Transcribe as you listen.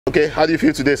Okay, how do you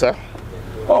feel today, sir?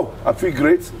 Oh, I feel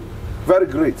great. Very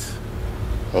great.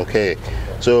 Okay,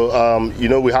 so you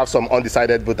know, we have some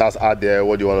undecided voters out there.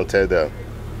 What do you want to tell them?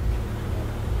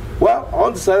 Well,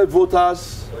 undecided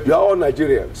voters, you are all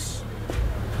Nigerians.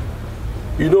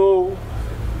 You know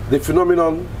the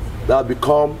phenomenon that has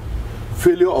become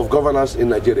failure of governance in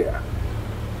Nigeria.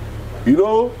 You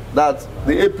know that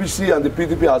the APC and the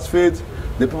PDP has failed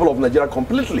the people of Nigeria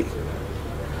completely.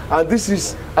 And this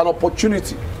is an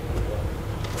opportunity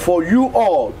for you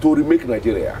all to remake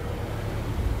Nigeria.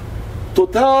 To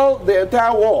tell the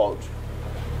entire world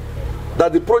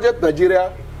that the project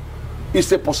Nigeria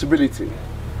is a possibility.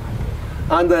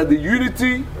 And that the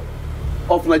unity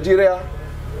of Nigeria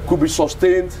could be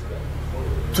sustained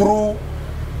through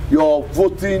your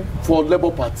voting for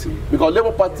Labour Party. Because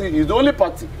Labour Party is the only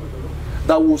party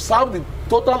that will serve the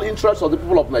total interests of the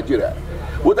people of Nigeria.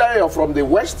 Whether you're from the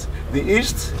west, the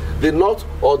east, the north,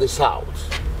 or the south.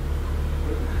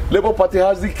 Labour Party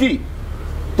has the key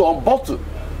to unbottle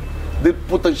the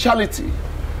potentiality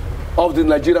of the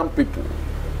Nigerian people.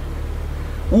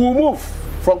 We will move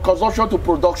from consumption to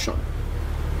production.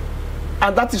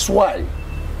 And that is why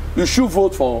you should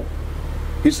vote for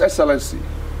His Excellency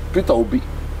Peterobi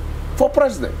for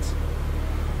president.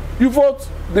 You vote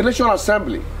the National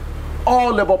Assembly,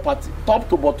 all Labour Party, top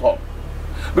to bottom.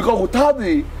 Because without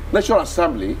the National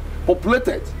Assembly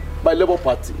populated by Labour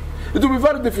Party, it will be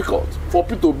very difficult for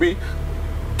Peterobi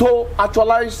to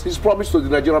actualize his promise to the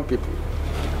Nigerian people.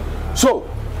 So,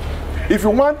 if you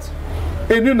want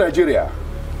a new Nigeria,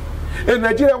 a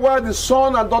Nigeria where the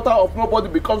son and daughter of nobody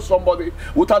becomes somebody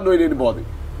without knowing anybody,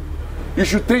 you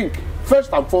should think,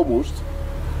 first and foremost,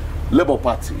 Labour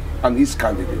Party and its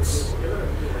candidates.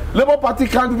 Labour Party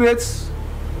candidates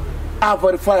are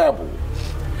verifiable.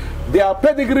 Their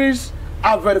pedigrees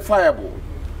are verifiable.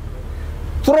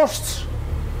 Trust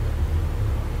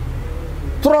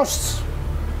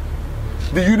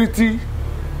the unity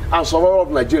and survival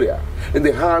of Nigeria in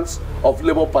the hands of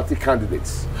Labour Party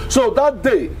candidates. So that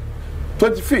day,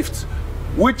 25th,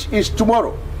 which is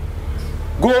tomorrow,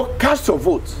 go cast your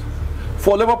vote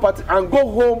for Labour Party and go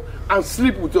home and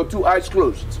sleep with your two eyes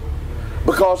closed.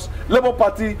 Because Labour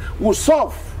Party will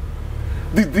solve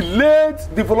the delayed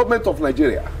development of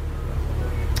Nigeria.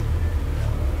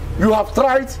 You have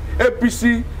tried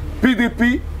APC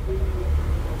PDP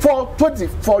for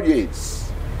 24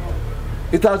 years.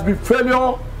 It has been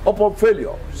failure upon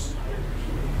failures.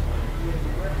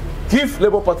 Give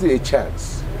Labour Party a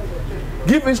chance.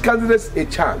 Give its candidates a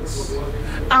chance.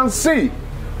 And see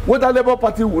whether Labour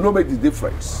Party will not make the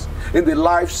difference in the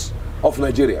lives of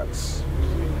Nigerians.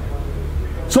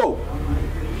 So,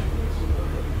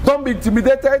 don't be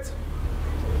intimidated.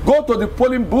 Go to the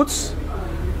polling booths.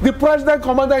 The President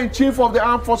Commander-in-Chief of the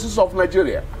Armed Forces of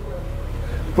Nigeria,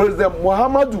 President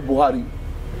Muhammadu Buhari,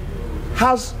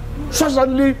 has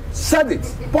certainly said it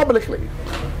publicly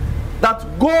that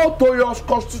go to your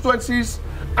constituencies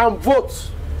and vote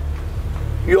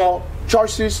your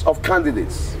choices of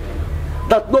candidates.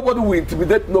 That nobody will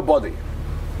intimidate nobody.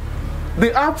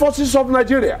 The Armed Forces of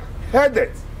Nigeria,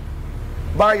 headed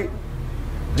by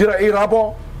General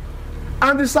Irabo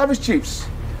and the service chiefs,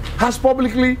 has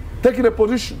publicly taken a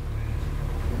position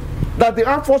that the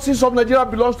Armed Forces of Nigeria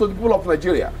belongs to the people of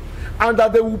Nigeria and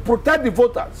that they will protect the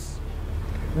voters.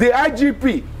 The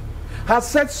IGP has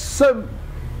set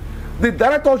the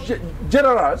Directors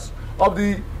Generals of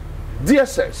the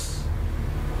DSS,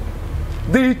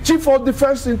 the Chief of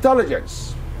Defense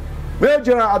Intelligence, Major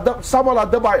General Samuel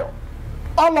Adebayo,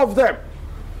 all of them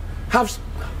have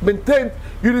maintained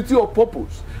unity of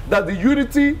purpose, that the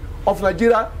unity of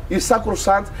Nigeria is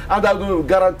sacrosanct and that will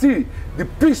guarantee the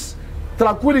peace,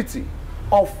 tranquility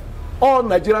of all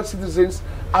Nigerian citizens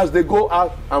as they go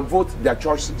out and vote their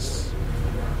choices.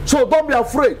 So don't be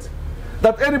afraid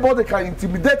that anybody can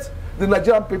intimidate the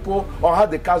Nigerian people on how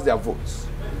they cast their votes.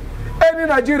 Any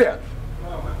Nigerian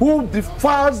who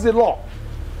defies the law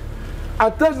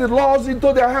and takes the laws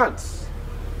into their hands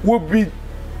will be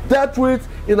dealt with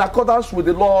in accordance with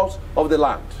the laws of the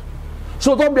land.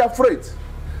 So don't be afraid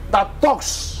that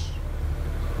thugs,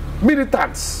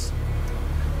 militants,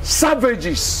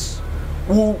 savages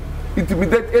will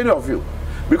intimidate any of you,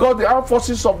 because the armed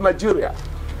forces of Nigeria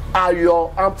are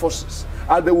your armed forces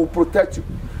and they will protect you.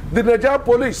 The Nigerian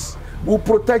police will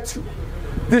protect you.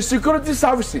 The security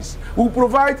services will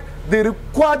provide the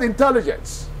required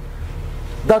intelligence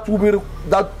that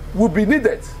will be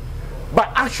needed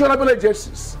by actionable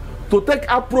agencies to take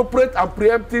appropriate and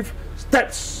preemptive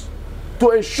steps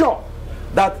to ensure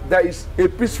that there is a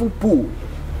peaceful pool.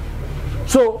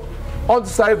 So,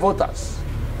 undecided voters,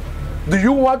 do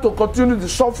you want to continue the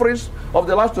sufferings of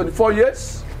the last 24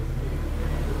 years?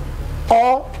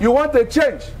 or you want a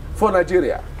change for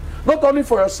Nigeria, not only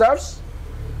for yourselves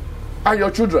and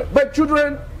your children, but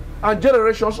children and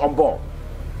generations unborn.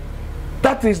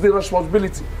 That is the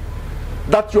responsibility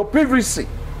that your PVC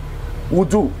will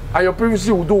do, and your PVC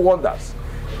will do wonders.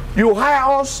 You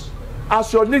hire us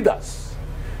as your leaders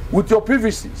with your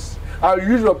PVCs, and you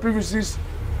use your PVCs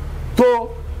to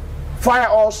fire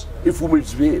us if we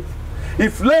misbehave.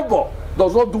 If Labour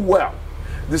does not do well,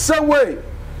 the same way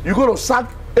you're going to sack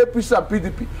APC and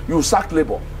PDP, you sack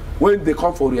Labour when they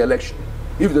come for re-election,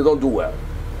 if they don't do well.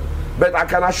 But I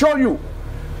can assure you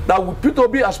that with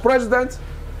Peterobi as president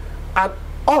and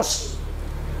us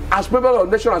as members of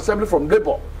the National Assembly from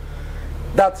Labour,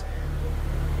 that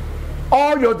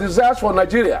all your desires for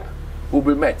Nigeria will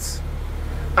be met,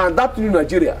 and that new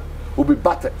Nigeria will be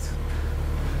battered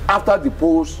after the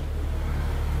polls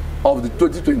of the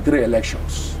 2023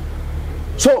 elections.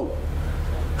 So,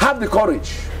 have the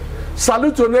courage,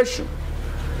 salute your nation,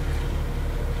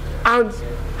 and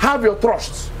have your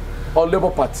trust on Labour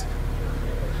Party.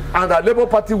 And the Labour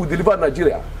Party will deliver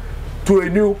Nigeria to a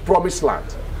new promised land.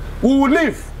 We will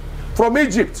live from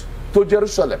Egypt to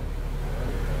Jerusalem,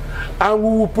 and we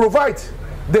will provide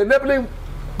the enabling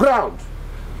ground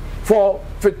for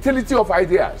fertility of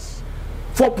ideas,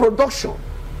 for production,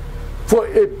 for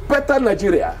a better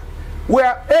Nigeria,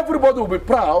 where everybody will be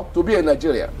proud to be a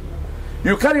Nigerian.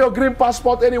 You carry your green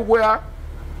passport anywhere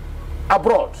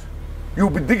abroad, you'll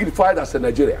be dignified as a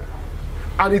Nigerian.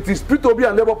 And it is Peterobi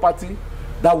and Labour Party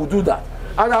that will do that.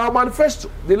 And our manifesto,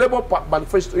 the Labour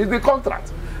manifesto, is the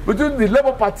contract between the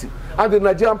Labour Party and the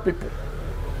Nigerian people.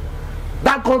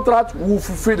 That contract will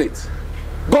fulfill it.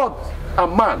 God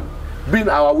and man being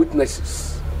our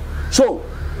witnesses. So,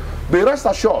 be rest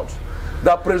assured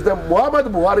that President Muhammad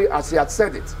Buhari, as he had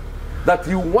said it, that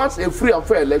he wants a free and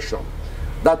fair election.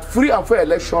 That free and fair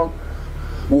election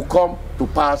will come to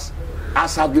pass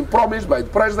as has been promised by the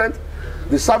President,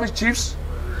 the service chiefs,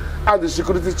 and the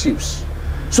security chiefs.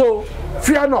 So,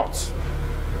 fear not.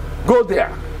 Go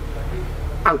there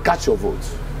and catch your vote.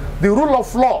 The rule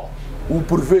of law will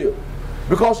prevail,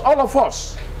 because all of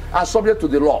us are subject to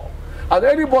the law. And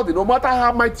anybody, no matter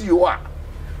how mighty you are,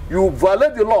 you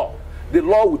violate the law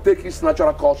will take its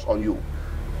natural course on you.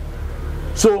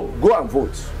 So, go and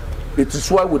vote. It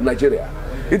is well with Nigeria.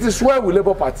 It is well with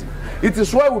Labour Party. It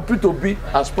is well with Peterobi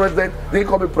as president, the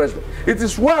incoming president. It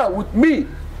is well with me,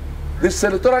 the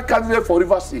senatorial candidate for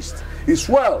Rivers East. It's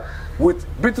well with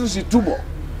Tinubu,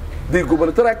 the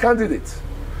gubernatorial candidate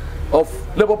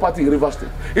of Labour Party in Rivers State.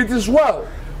 It is well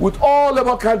with all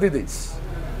Labour candidates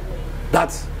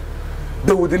that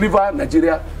they will deliver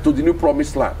Nigeria to the new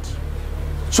promised land.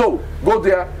 So, go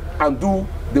there and do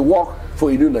the work for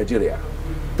a new Nigeria.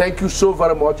 Thank you so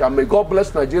very much, and may God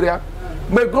bless Nigeria.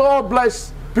 May God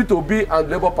bless Peterobi and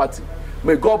Labour Party.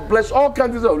 May God bless all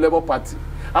candidates of Labour Party.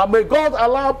 And may God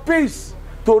allow peace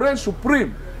to reign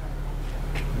supreme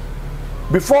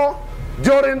before,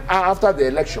 during, and after the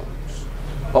elections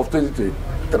of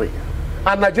 2023.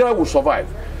 And Nigeria will survive.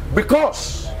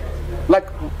 Because, like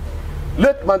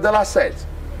late Mandela said,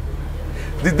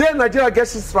 the day Nigeria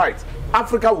gets it right,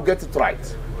 Africa will get it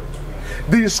right.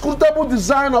 The inscrutable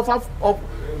design of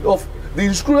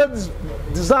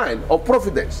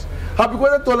providence have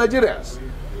bequeathed to Nigerians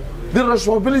the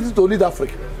responsibility to lead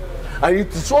Africa. And it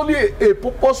is only a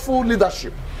purposeful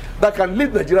leadership that can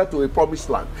lead Nigeria to a promised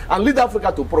land and lead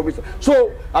Africa to a promised land.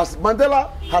 So, as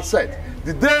Mandela has said,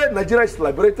 the day Nigeria is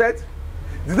liberated,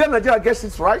 the day Nigeria gets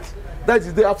it right, that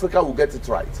is the day Africa will get it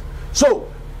right. So,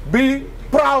 be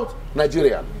proud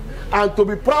Nigerian. And to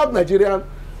be proud Nigerian,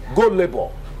 go Labour.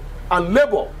 And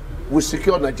Labour will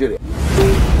secure Nigeria.